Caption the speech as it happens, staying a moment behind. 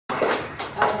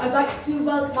I'd like to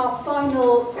welcome our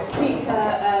final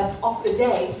speaker of the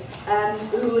day,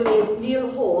 who is Neil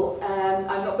Hall.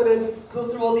 I'm not going to go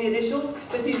through all the initials,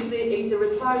 but he's a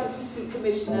retired Assistant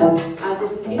Commissioner and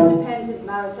is an independent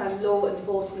maritime law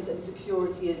enforcement and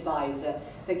security advisor.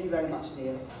 Thank you very much,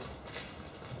 Neil.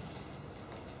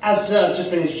 As just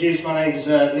been introduced, my name is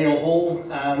Neil Hall.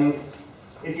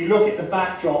 If you look at the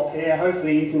backdrop here,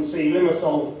 hopefully you can see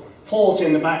Limassol Port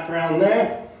in the background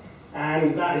there.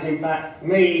 And that is in fact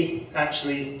me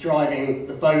actually driving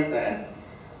the boat there.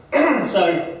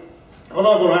 So what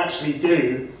I want to actually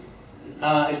do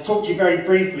is talk to you very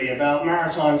briefly about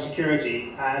maritime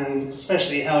security and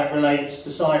especially how it relates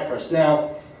to Cyprus.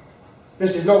 Now,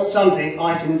 this is not something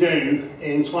I can do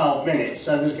in 12 minutes,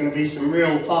 so there's going to be some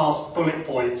real fast bullet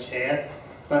points here.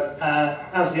 But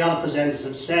as the other presenters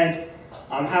have said,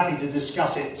 I'm happy to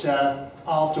discuss it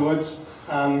afterwards.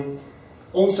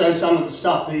 Also, some of the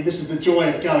stuff, this is the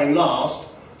joy of going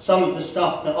last, some of the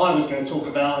stuff that I was going to talk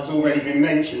about has already been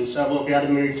mentioned, so we'll be able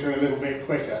to move through a little bit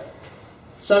quicker.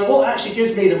 So what actually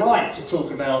gives me the right to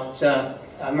talk about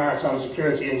maritime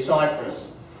security in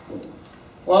Cyprus?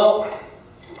 Well,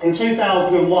 in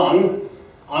 2001,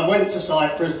 I went to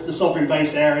Cyprus, the sovereign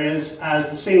base areas, as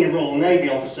the Senior Royal Navy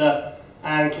Officer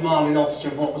and Commanding Officer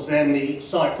of what was then the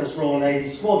Cyprus Royal Navy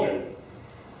Squadron.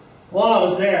 While I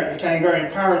was there, it became very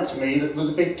apparent to me that there was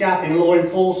a big gap in law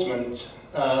enforcement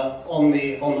on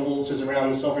the waters around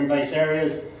the sovereign base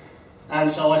areas.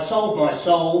 And so I sold my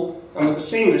soul, and with a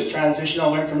seamless transition, I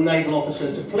went from naval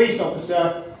officer to police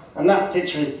officer. And that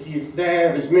picture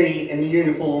there is me in the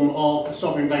uniform of the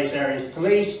sovereign base areas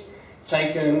police,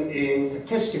 taken in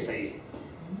Episcopi.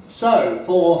 So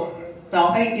for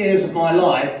about 8 years of my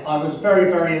life, I was very,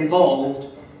 very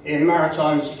involved in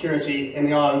maritime security in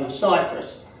the island of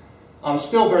Cyprus. I'm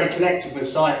still very connected with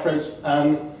Cyprus.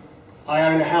 I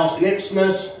own a house in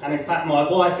Ipsnus, and in fact my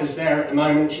wife is there at the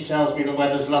moment. She tells me the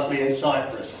weather's lovely in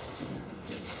Cyprus.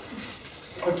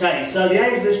 Okay, so the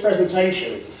aim of this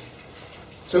presentation,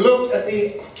 to look at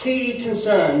the key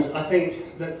concerns, I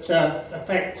think, that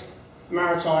affect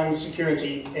maritime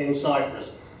security in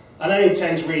Cyprus. I don't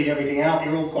intend to read everything out.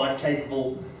 You're all quite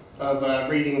capable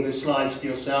of reading the slides for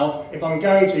yourself. If I'm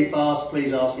going too fast,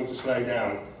 please ask me to slow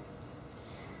down.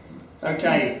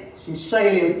 Okay, some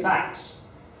salient facts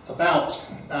about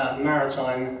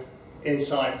maritime in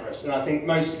Cyprus, and I think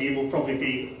most of you will probably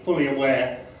be fully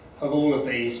aware of all of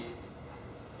these.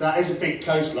 That is a big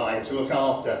coastline to look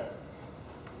after.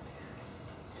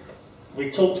 We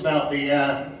talked about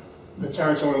the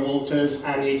territorial waters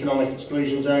and the economic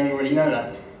exclusion zone, you already know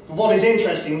that. But what is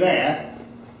interesting there,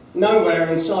 nowhere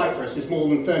in Cyprus is more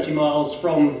than 30 miles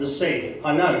from the sea.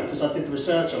 I know, because I did the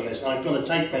research on this, and I've got a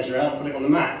tape measure out and put it on the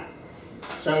map.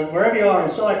 So wherever you are in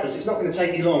Cyprus, it's not going to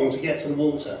take you long to get to the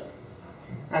water.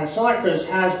 And Cyprus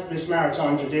has this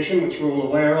maritime tradition, which we're all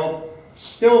aware of,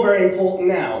 still very important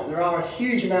now. There are a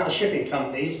huge amount of shipping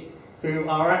companies who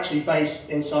are actually based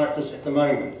in Cyprus at the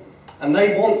moment. And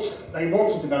they want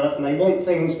to develop, and they want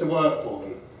things to work for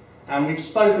them. And we've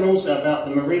spoken also about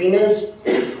the marinas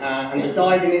and the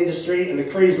diving industry and the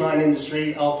cruise line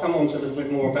industry. I'll come on to a little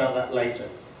bit more about that later.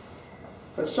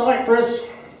 But Cyprus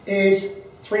is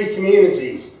 3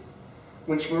 communities,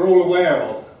 which we're all aware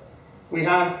of. We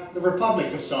have the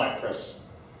Republic of Cyprus,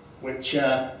 which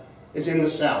is in the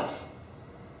south.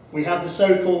 We have the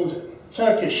so-called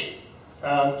Turkish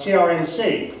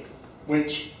TRNC,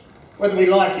 which, whether we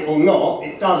like it or not,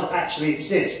 it does actually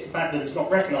exist. The fact that it's not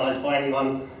recognised by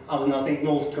anyone other than, I think,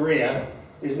 North Korea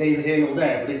is neither here nor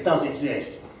there, but it does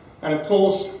exist. And of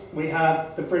course, we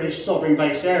have the British sovereign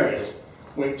base areas,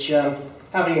 which,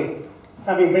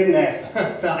 having been there for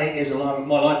about 8 years of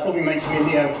my life, probably makes me a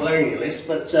neo-colonialist,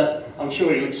 but I'm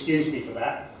sure you'll excuse me for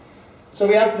that. So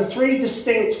we have the 3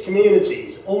 distinct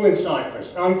communities, all in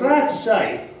Cyprus. And I'm glad to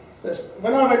say that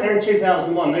when I went there in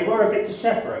 2001, they were a bit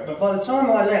separate, but by the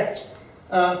time I left,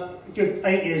 a good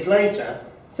 8 years later,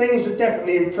 things had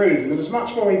definitely improved, and there was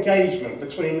much more engagement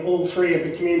between all 3 of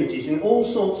the communities in all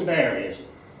sorts of areas.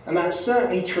 And that's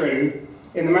certainly true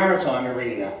in the maritime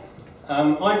arena.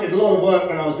 I did a lot of work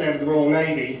when I was there with the Royal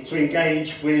Navy to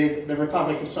engage with the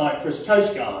Republic of Cyprus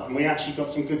Coast Guard, and we actually got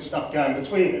some good stuff going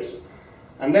between us.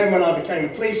 And then when I became a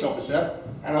police officer,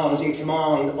 and I was in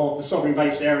command of the Sovereign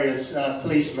Base Areas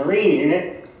Police Marine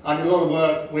Unit, I did a lot of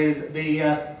work with the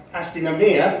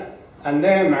Astronomia and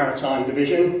their maritime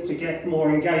division to get more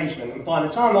engagement. And by the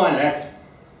time I left,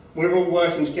 we were all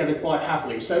working together quite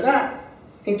happily. So that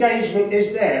engagement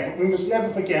is there, but we must never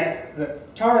forget that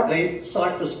currently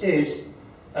Cyprus is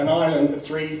an island of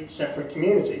 3 separate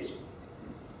communities.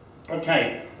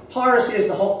 Okay, piracy is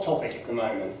the hot topic at the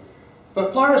moment.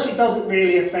 But piracy doesn't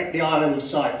really affect the island of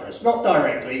Cyprus, not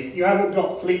directly. You haven't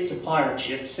got fleets of pirate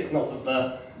ships sitting off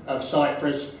of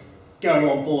Cyprus, going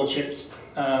on board ships,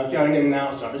 going in and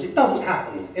out of Cyprus. It doesn't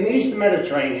happen. In the Eastern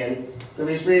Mediterranean, there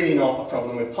is really not a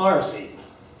problem with piracy.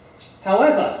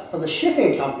 However, for the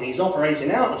shipping companies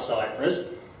operating out of Cyprus,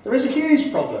 there is a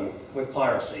huge problem with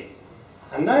piracy.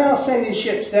 And they are sending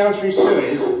ships down through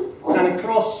Suez and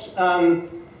across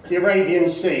the Arabian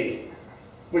Sea,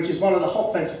 which is one of the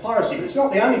hotbeds of piracy. But it's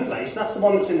not the only place. That's the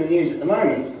one that's in the news at the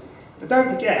moment. But don't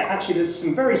forget, actually, there's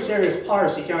some very serious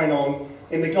piracy going on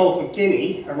in the Gulf of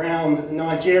Guinea, around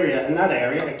Nigeria and that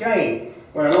area, again,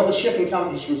 where a lot of shipping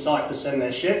companies from Cyprus send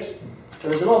their ships.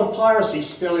 There is a lot of piracy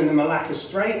still in the Malacca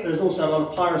Strait. There's also a lot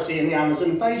of piracy in the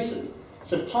Amazon Basin.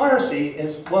 So piracy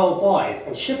is worldwide,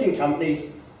 and shipping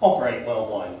companies operate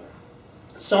worldwide.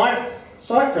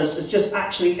 Cyprus has just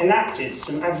actually enacted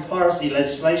some anti-piracy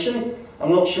legislation.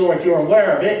 I'm not sure if you're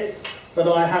aware of it,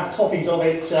 but I have copies of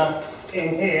it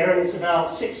in here, and it's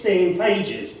about 16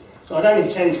 pages. So I don't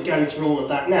intend to go through all of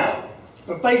that now.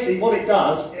 But basically what it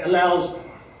does, it allows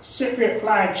Cypriot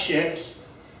flagged ships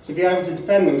to be able to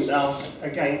defend themselves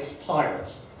against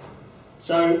pirates.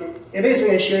 So it is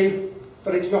an issue,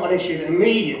 but it's not an issue that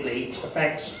immediately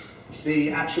affects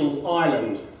the actual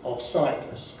island of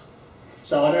Cyprus.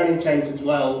 So I don't intend to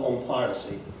dwell on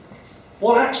piracy.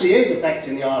 What actually is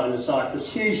affecting the island of Cyprus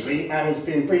hugely, and has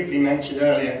been briefly mentioned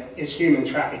earlier, is human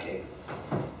trafficking.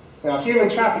 Now, human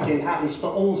trafficking happens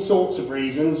for all sorts of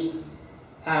reasons,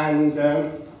 and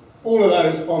all of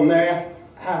those on there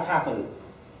have happened.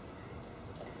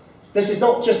 This is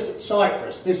not just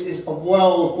Cyprus, this is a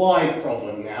worldwide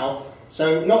problem now.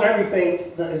 So not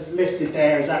everything that is listed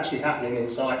there is actually happening in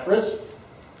Cyprus,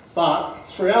 but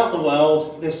throughout the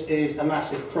world this is a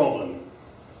massive problem.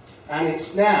 And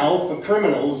it's now, for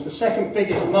criminals, the second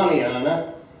biggest money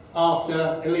earner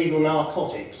after illegal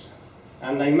narcotics.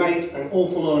 And they make an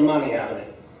awful lot of money out of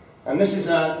it. And this is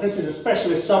a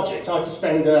specialist subject. I could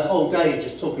spend a whole day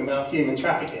just talking about human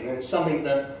trafficking, and it's something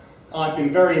that I've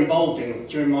been very involved in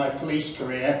during my police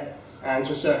career, and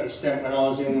to a certain extent when I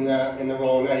was in the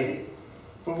Royal Navy.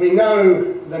 But we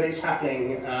know that it's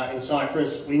happening in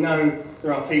Cyprus. We know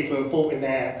there are people who are brought in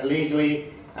there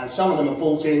illegally, and some of them are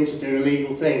brought in to do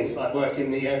illegal things, like work in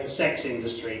the sex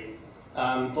industry,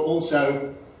 but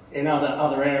also in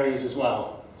other areas as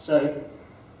well. So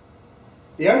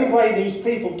the only way these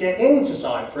people get into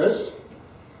Cyprus,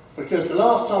 because the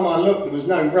last time I looked there was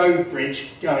no road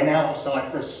bridge going out of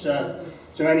Cyprus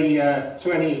to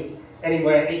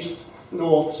anywhere east,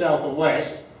 north, south or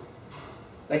west.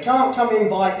 They can't come in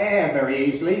by air very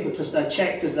easily because they're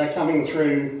checked as they're coming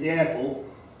through the airport.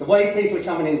 The way people are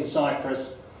coming into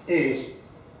Cyprus is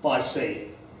by sea.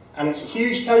 And it's a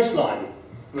huge coastline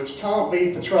which can't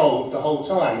be patrolled the whole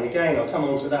time. And again, I'll come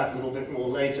on to that a little bit more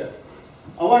later.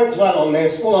 I won't dwell on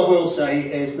this. All I will say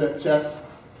is that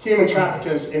human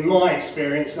traffickers, in my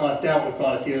experience, and I've dealt with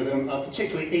quite a few of them, are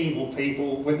particularly evil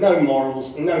people with no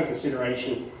morals and no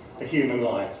consideration for human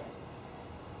life.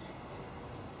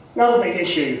 Another big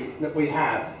issue that we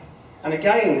have, and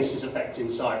again this is affecting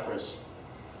Cyprus,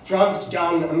 drugs,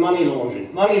 gun and money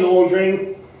laundering. Money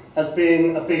laundering has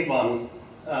been a big one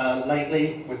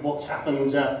lately with what's happened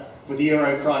with the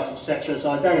Euro crisis, etc.,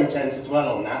 so I don't intend to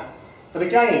dwell on that. But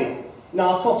again,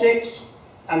 narcotics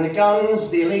and the guns,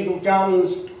 the illegal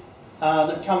guns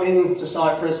that come into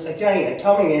Cyprus, again, are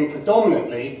coming in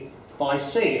predominantly by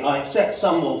sea. I accept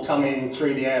some will come in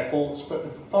through the airports, but the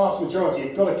vast majority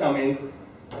have got to come in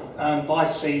by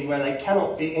sea, where they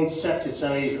cannot be intercepted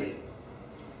so easily.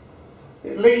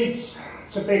 It leads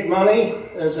to big money.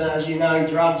 As you know,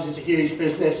 drugs is a huge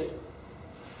business,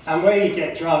 and where you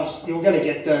get drugs, you're going to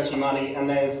get dirty money, and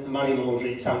there's the money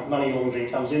laundering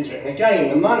comes into it. And again,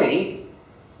 the money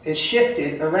is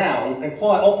shifted around, and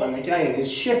quite often, again,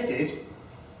 is shifted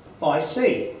by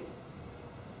sea.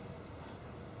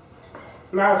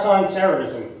 Maritime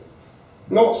terrorism.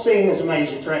 Not seen as a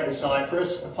major threat in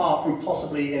Cyprus, apart from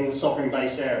possibly in the sovereign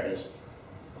base areas.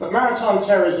 But maritime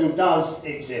terrorism does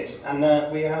exist,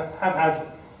 and we have had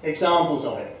examples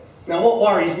of it. Now, what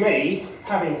worries me,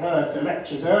 having heard the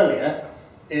lectures earlier,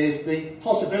 is the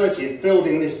possibility of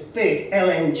building this big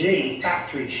LNG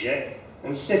factory ship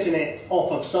and sitting it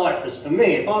off of Cyprus. For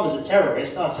me, if I was a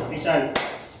terrorist, I'd simply say,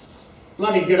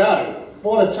 bloody good-o,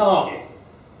 what a target.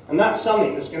 And that's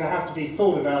something that's going to have to be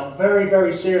thought about very,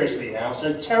 very seriously now.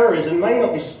 So terrorism may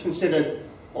not be considered,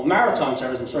 or maritime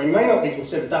terrorism, sorry, may not be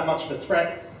considered that much of a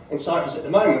threat in Cyprus at the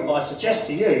moment, but I suggest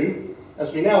to you,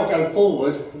 as we now go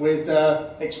forward with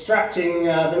extracting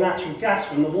the natural gas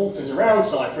from the waters around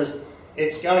Cyprus,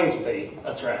 it's going to be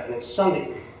a threat, and it's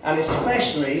something. And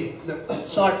especially that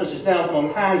Cyprus has now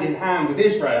gone hand in hand with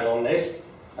Israel on this,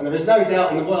 and there is no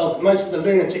doubt in the world that most of the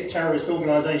lunatic terrorist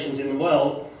organisations in the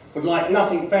world would like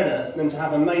nothing better than to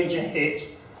have a major hit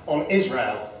on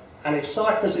Israel. And if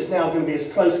Cyprus is now going to be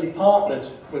as closely partnered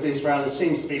with Israel as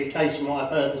seems to be the case from what I've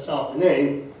heard this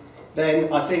afternoon,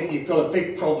 then I think you've got a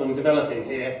big problem developing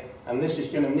here, and this is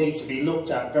going to need to be looked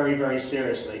at very, very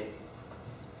seriously.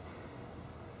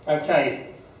 Okay,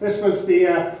 this was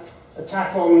the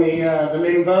attack on the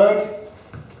Limburg,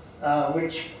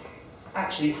 which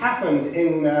actually happened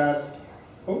in,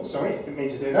 oh sorry, didn't mean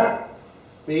to do that.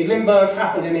 The Limburg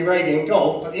happened in the Arabian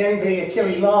Gulf, but the MV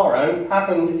Achille Lauro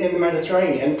happened in the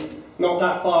Mediterranean, not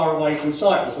that far away from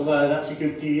Cyprus, although that's a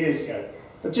good few years ago.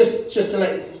 But just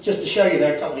to show you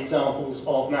there a couple of examples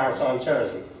of maritime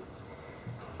terrorism.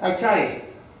 Okay,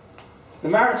 the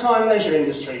maritime leisure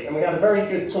industry, and we had a very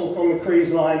good talk on the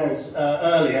cruise liners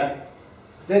earlier.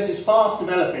 This is fast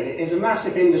developing. It is a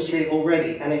massive industry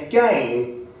already, and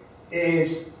again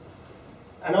is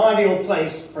an ideal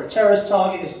place for a terrorist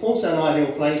target. It's also an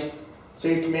ideal place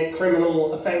to commit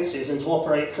criminal offences and to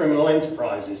operate criminal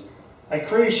enterprises. A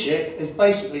cruise ship is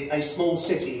basically a small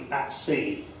city at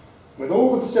sea, with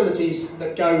all the facilities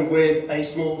that go with a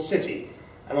small city.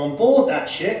 And on board that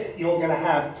ship, you're going to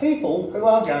have people who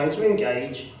are going to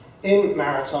engage in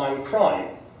maritime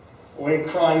crime, or in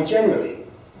crime generally.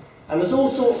 And there's all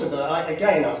sorts of,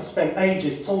 again, I could spend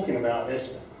ages talking about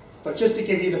this, but just to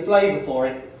give you the flavour for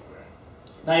it,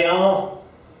 they are,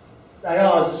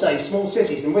 as I say, small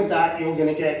cities, and with that you're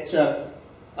going to get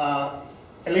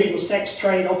illegal sex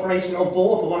trade operating on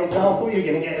board, for one example. You're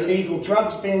going to get illegal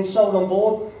drugs being sold on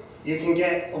board. You can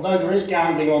get, although there is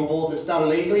gambling on board that's done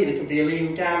legally, there could be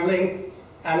illegal gambling,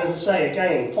 and as I say,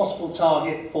 again, possible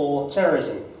target for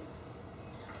terrorism.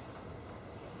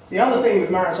 The other thing with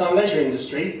the maritime leisure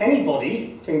industry,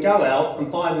 anybody can go out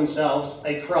and buy themselves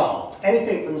a craft,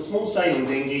 anything from a small sailing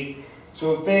dinghy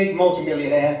to a big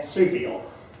multi-millionaire super yacht.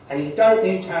 And you don't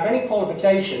need to have any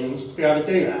qualifications to be able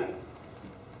to do that.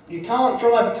 You can't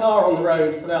drive a car on the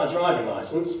road without a driving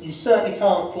licence. You certainly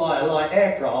can't fly a light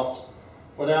aircraft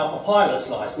without a pilot's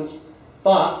licence,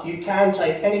 but you can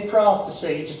take any craft to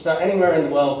sea just about anywhere in the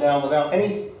world now without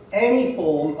any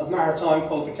form of maritime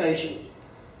qualification.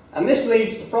 And this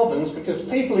leads to problems because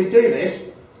people who do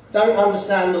this don't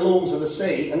understand the laws of the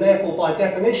sea, and therefore by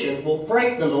definition will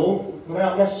break the law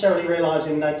without necessarily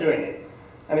realising they're doing it.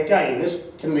 And again,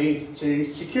 this can lead to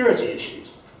security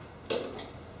issues.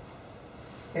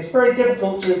 It's very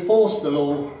difficult to enforce the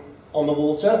law on the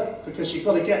water because you've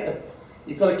got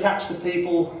to catch the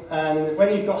people, and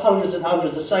when you've got hundreds and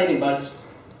hundreds of sailing boats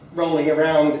rolling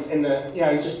around in the,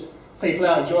 just people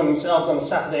out enjoying themselves on a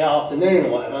Saturday afternoon or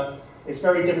whatever, it's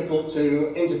very difficult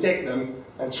to interdict them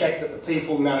and check that the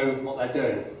people know what they're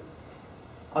doing.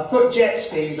 I put jet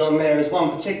skis on there as one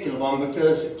particular one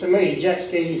because, to me, jet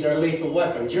skis are a lethal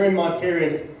weapon. During my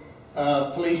period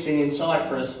policing in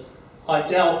Cyprus, I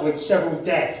dealt with several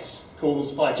deaths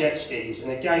caused by jet skis.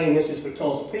 And again, this is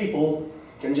because people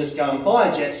can just go and buy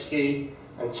a jet ski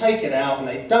and take it out, and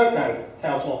they don't know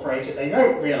how to operate it. They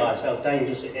don't realise how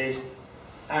dangerous it is.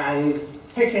 And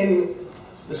picking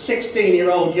the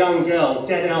 16-year-old young girl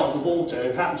dead out of the water,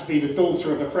 who happened to be the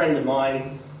daughter of a friend of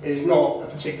mine, is not a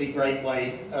particularly great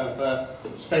way of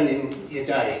spending your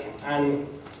day. And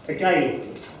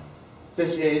again,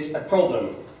 this is a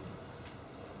problem.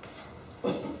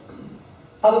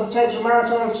 Other potential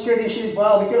maritime security issues,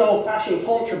 well, the good old-fashioned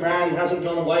contraband hasn't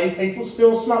gone away. People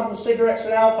still smuggle cigarettes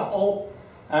and alcohol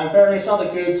and various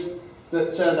other goods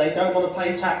that they don't want to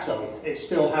pay tax on. It's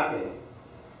still happening.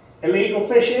 Illegal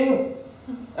fishing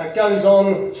goes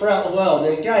on throughout the world,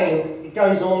 and again, it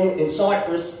goes on in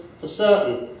Cyprus for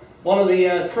certain. One of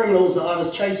the criminals that I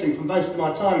was chasing for most of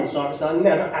my time in Cyprus, I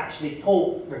never actually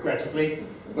caught, regrettably,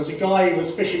 was a guy who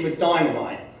was fishing with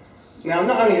dynamite. Now,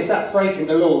 not only is that breaking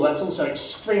the law, that's also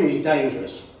extremely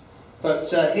dangerous. But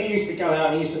he used to go out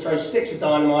and he used to throw sticks of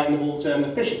dynamite in the water, and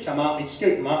the fish would come up, he'd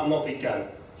scoop them up, and off he'd go.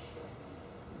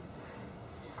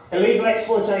 Illegal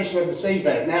exploitation of the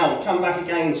seabed. Now, we'll come back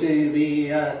again to the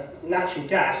natural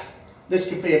gas. This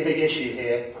could be a big issue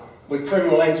here with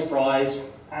criminal enterprise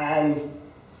and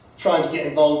trying to get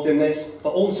involved in this.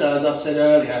 But also, as I've said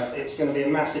earlier, it's going to be a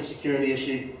massive security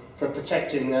issue for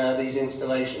protecting these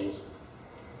installations.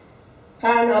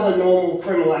 And other normal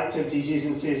criminal activities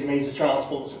using sea as a means of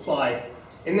transport and supply.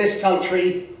 In this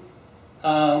country,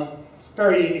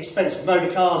 very expensive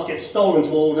motor cars get stolen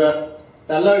to order,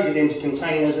 they're loaded into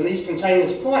containers, and these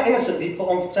containers are quite innocently put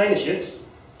on container ships.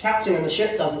 Captain of the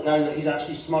ship doesn't know that he's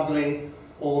actually smuggling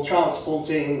or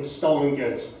transporting stolen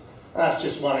goods. That's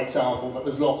just one example, but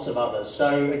there's lots of others.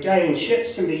 So again,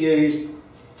 ships can be used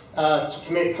to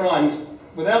commit crimes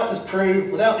without the crew,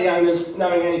 without the owners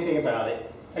knowing anything about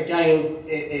it. Again,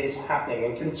 it is happening.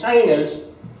 And containers,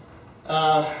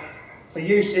 for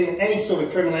use in any sort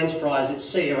of criminal enterprise at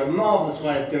sea, are a marvellous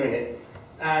way of doing it.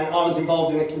 And I was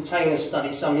involved in a container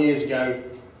study some years ago,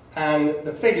 and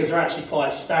the figures are actually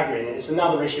quite staggering. It's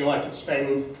another issue I could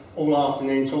spend all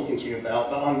afternoon talking to you about,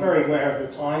 but I'm very aware of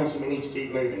the time, so we need to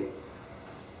keep moving.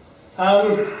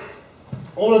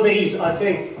 All of these, I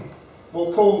think,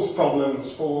 will cause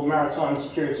problems for maritime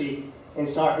security in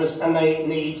Cyprus, and they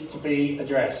need to be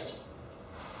addressed.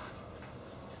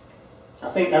 I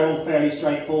think they're all fairly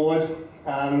straightforward.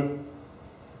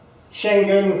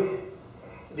 Schengen,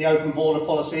 the open border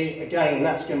policy, again,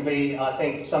 that's going to be, I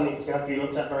think, something that's going to have to be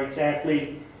looked at very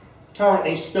carefully.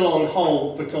 Currently still on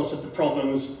hold because of the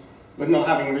problems with not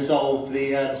having resolved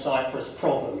the Cyprus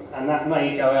problem, and that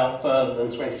may go out further than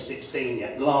 2016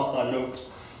 yet. The last I looked,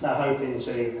 they're hoping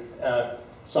to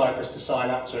Cyprus to sign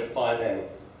up to it by then.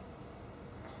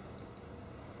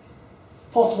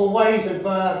 Possible ways of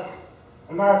a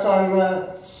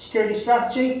maritime security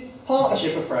strategy,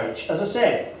 partnership approach. As I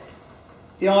said,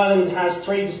 the island has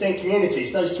 3 distinct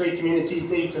communities. Those 3 communities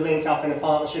need to link up in a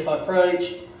partnership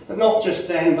approach, but not just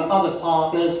them, but other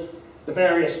partners, the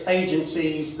various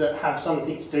agencies that have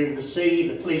something to do with the sea,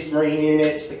 the police marine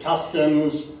units, the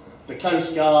customs, the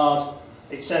coast guard,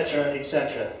 etc.,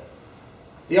 etc.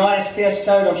 The ISPS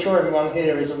code, I'm sure everyone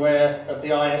here is aware of the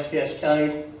ISPS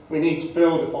code. We need to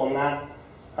build upon that.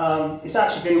 It's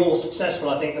actually been more successful,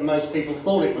 I think, than most people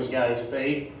thought it was going to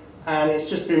be, and it's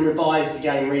just been revised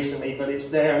again recently, but it's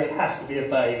there and it has to be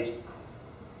obeyed.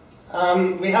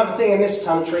 We have a thing in this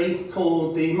country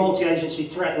called the Multi-Agency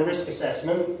Threat and Risk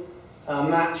Assessment,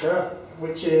 MATRA,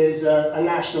 which is a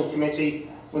national committee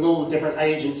with all the different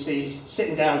agencies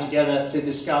sitting down together to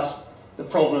discuss the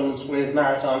problems with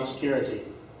maritime security.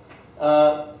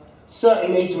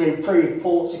 Certainly need to improve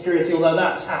port security, although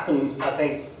that's happened, I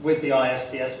think, with the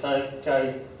ISPS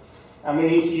code, and we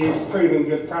need to use proven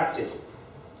good practice.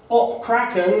 Op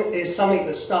Kraken is something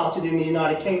that started in the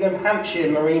United Kingdom.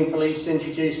 Hampshire Marine Police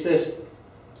introduced this,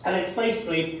 and it's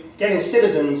basically getting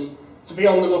citizens to be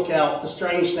on the lookout for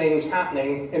strange things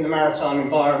happening in the maritime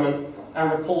environment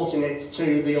and reporting it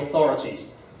to the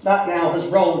authorities. That now has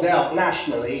rolled out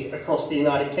nationally across the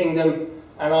United Kingdom,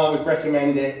 and I would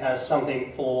recommend it as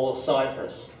something for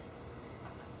Cyprus.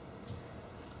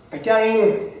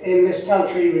 Again, in this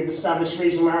country, we've established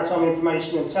Regional Maritime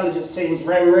Information Intelligence Teams,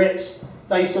 REMRITs.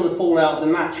 They sort of fall out of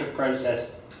the MATRA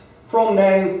process. From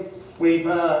them, we've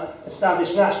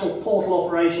established national portal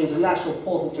operations and national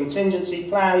portal contingency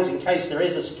plans in case there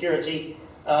is a security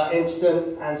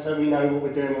incident, and so we know what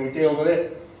we're doing when we deal with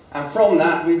it. And from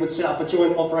that, we would set up a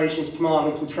joint operations command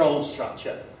and control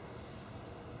structure,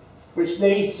 which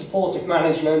needs supportive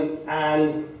management,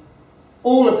 and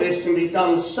all of this can be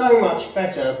done so much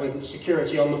better with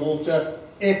security on the water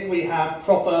if we have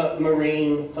proper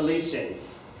marine policing.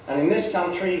 And in this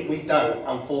country, we don't,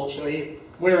 unfortunately.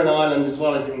 We're an island as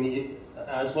well in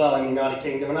the United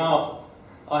Kingdom, and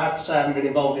I have to say I haven't been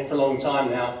involved in it for a long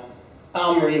time now.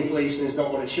 Our marine policing is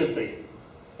not what it should be.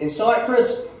 In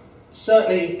Cyprus,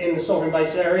 certainly in the sovereign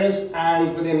base areas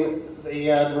and within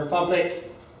the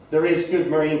Republic, there is good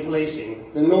marine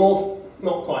policing. The north,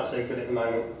 not quite so good at the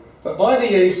moment. But by the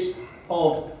use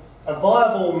of a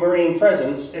viable marine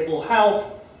presence, it will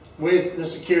help with the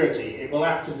security. It will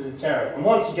act as a deterrent. And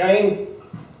once again,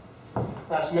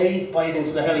 that's me, wade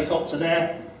into the helicopter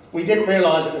there. We didn't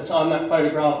realise at the time that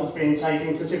photograph was being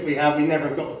taken, because if we had, we never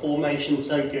have got the formation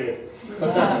so good.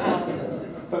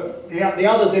 But the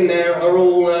others in there are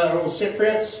all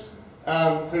Cypriots,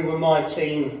 who were my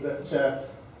team that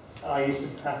I used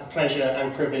to have the pleasure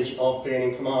and privilege of being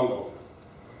in command of.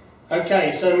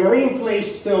 Okay, so marine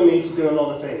police still need to do a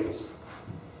lot of things.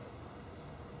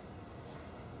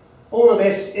 All of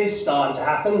this is starting to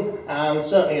happen,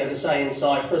 certainly, as I say, in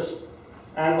Cyprus,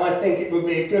 and I think it would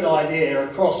be a good idea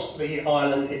across the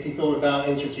island if you thought about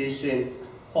introducing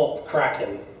Op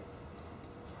Kraken.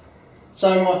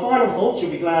 So my final thoughts,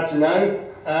 you'll be glad to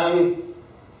know,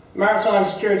 maritime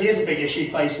security is a big issue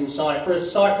facing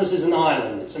Cyprus. Cyprus is an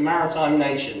island, it's a maritime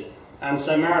nation, and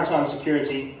so maritime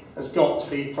security has got to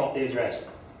be properly addressed.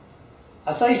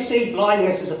 I say sea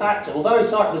blindness is a factor. Although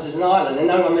Cyprus is an island and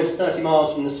no one lives 30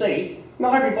 miles from the sea,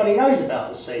 not everybody knows about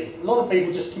the sea. A lot of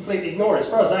people just completely ignore it. As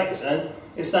far as they're concerned,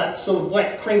 it's that sort of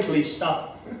wet, crinkly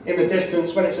stuff in the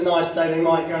distance. When it's a nice day, they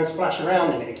might go and splash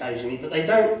around in it occasionally, but they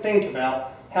don't think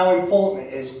about how important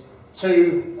it is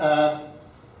to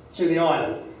the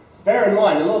island. Bear in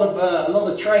mind, a lot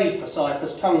of trade for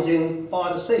Cyprus comes in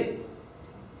via the sea.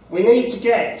 We need to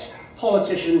get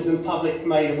politicians and public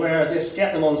made aware of this,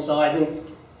 get them on side, and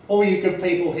all you good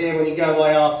people here, when you go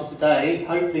away after today,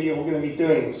 hopefully you're going to be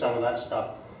doing some of that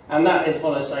stuff. And that is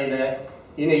what I say there,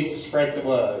 you need to spread the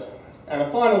word. And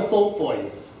a final thought for you.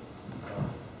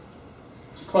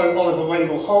 To quote Oliver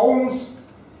Wendell Holmes,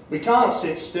 we can't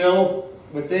sit still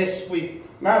with this.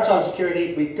 Maritime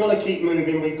security, we've got to keep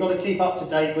moving, we've got to keep up to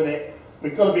date with it,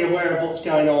 we've got to be aware of what's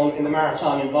going on in the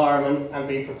maritime environment and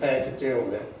be prepared to deal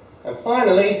with it. And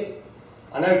finally,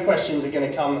 I know questions are going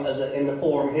to come in the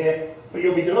forum here, but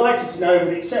you'll be delighted to know, with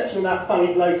the exception of that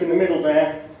funny bloke in the middle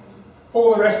there,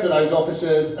 all the rest of those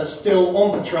officers are still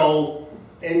on patrol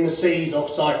in the seas off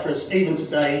Cyprus, even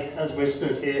today, as we're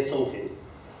stood here talking.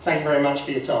 Thank you very much for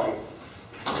your time.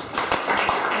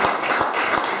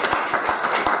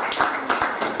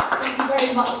 Thank you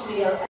very much, Neil.